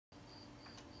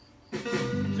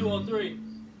203.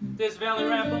 This valley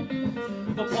rapper,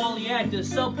 the poly actor,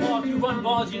 subpar if you run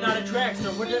bars, you're not a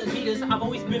trackster. We're the Adidas, I've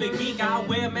always been a geek. I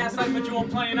wear masks like Major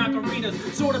playing ocarinas.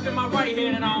 Sword up in my right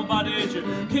hand and I'm about to hit you.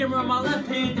 Camera in my left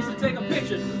hand just to take a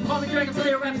picture. Call me Dragon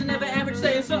Slayer, raps and never average,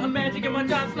 saying something magic in my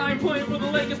John Stein playing for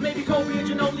the Lakers. Maybe Kobe or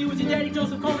Ginobili was your daddy,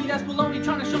 Joseph Coney. That's baloney,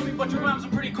 trying to show me, but your rhymes are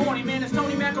pretty corny. Man, it's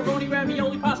Tony, macaroni,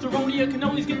 ravioli, pastaroni, or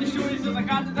cannolis. Get the shorties as I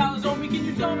got the dollars on me. Can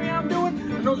you tell me how I'm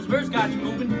doing? I know this verse got you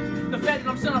moving. The fact that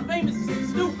I'm still famous is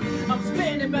stupid. I'm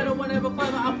spitting it better whenever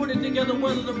clever. I put it together,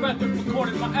 whether the record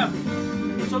recorded my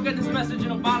effort. So get this message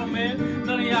in a bottle, man.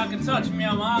 None of y'all can touch me,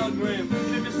 I'm a hologram.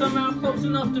 And if you're somehow close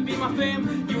enough to be my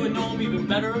fam, you would know I'm even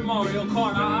better at Mario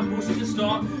Kart. I'm boosting the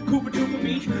start, Cooper Trooper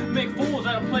Beach. Make fools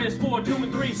out of players 4, 2,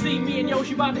 and 3. See me and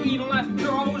Yoshi about to eat a last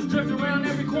churros. Drift around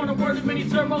every corner, worth of many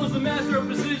turbos. The master of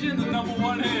precision, the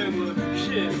 #1 handler.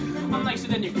 Shit, I'm nicer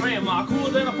than your grandma.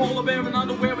 Cooler than a polar bear in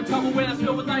underwear and Tupperware that's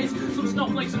filled with ice. Some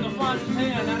snowflakes in the front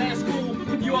hand. Now that's cool.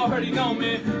 You already know,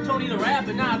 man. Tony the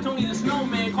rapper, nah, Tony the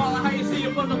snowman. Call it how you see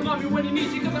it, but don't call me when you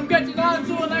need you, cause I'm catching on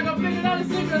to it like I'm figuring out a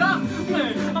secret up.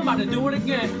 Man, I'm about to do it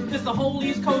again. It's the whole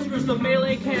East Coast versus the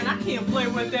Melee can. I can't play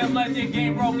with them like their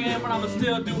game broke in, but I'ma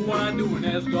still do what I do, and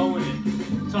that's going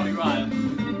in. Tony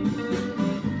Raioh.